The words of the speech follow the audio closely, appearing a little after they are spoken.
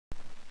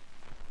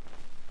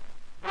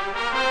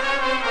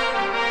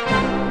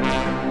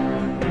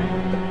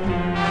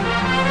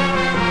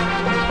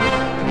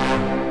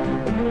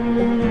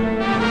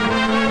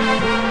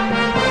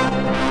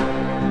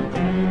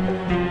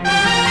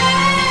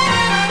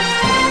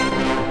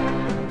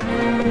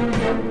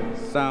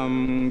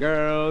Some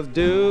girls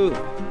do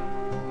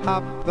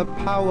have the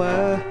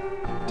power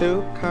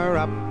to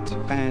corrupt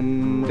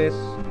and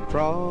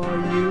destroy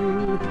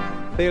you.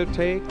 They'll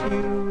take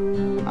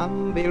you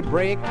and they'll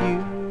break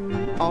you,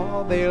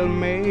 or they'll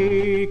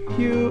make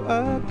you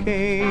a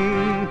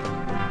king.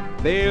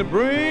 They'll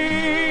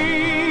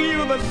bring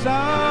you the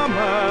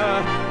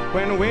summer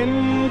when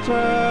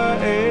winter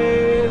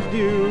is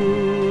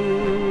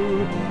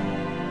due.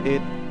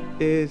 It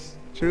is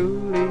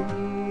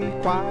truly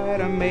quite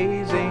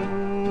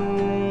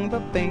amazing, the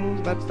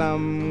things that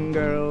some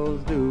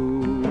girls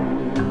do.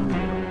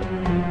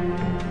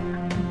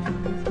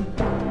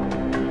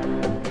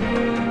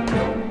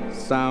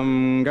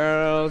 Some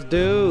girls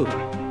do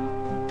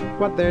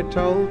what they're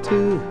told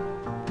to.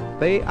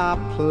 They are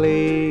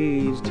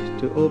pleased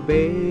to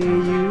obey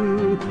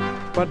you,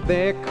 but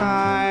their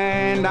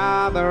kind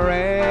are the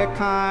rare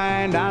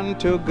kind and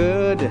too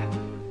good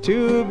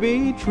to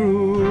be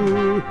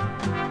true.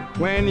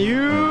 When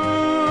you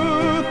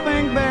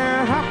think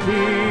they're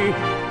happy,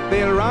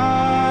 they'll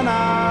run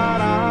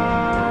out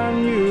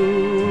on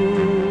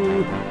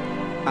you.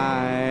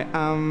 I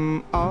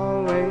am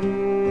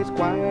always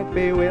quite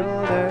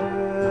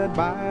bewildered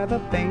by the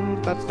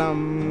things that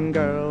some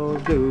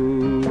girls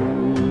do.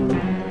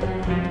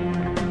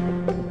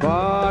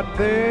 But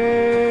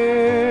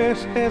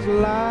this is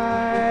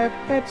life,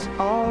 it's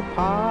all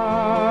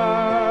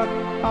part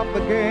of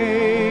the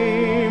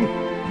game,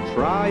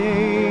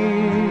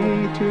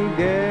 trying to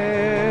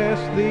guess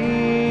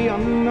the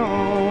unknown.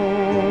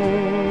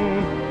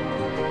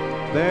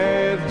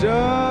 There's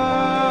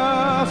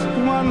just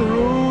one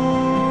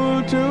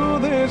rule to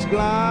this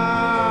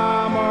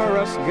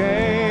glamorous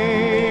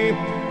game: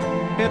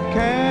 it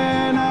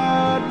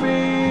cannot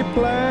be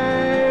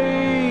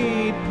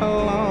played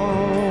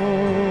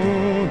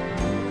alone.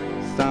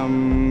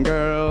 Some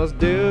girls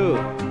do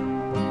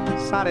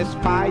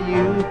satisfy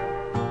you,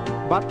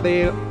 but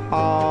they'll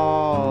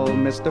all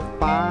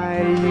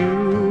mystify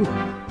you.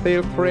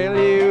 They'll thrill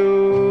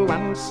you,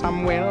 and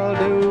some will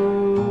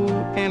do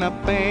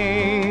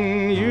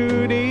anything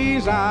you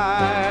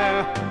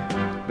desire.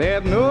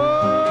 There's no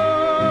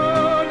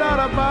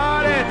doubt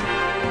about it,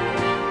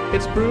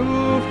 it's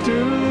proved to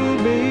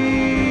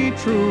be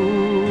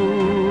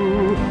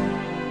true.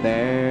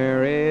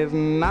 There is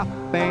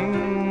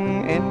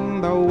nothing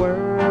in the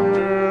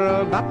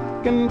world that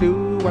can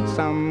do what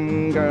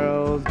some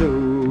girls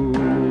do.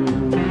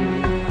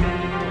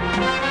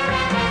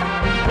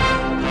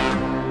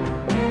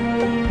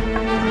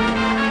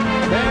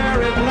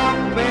 There is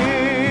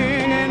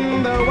nothing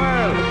in the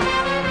world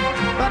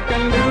that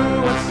can do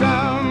what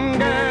some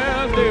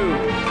girls do.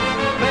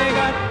 They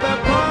got the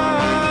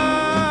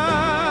power,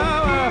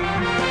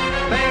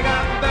 they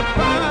got the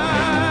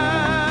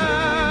power.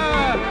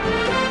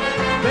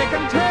 They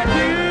can take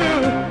you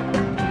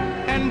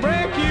and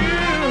break you,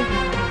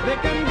 they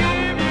can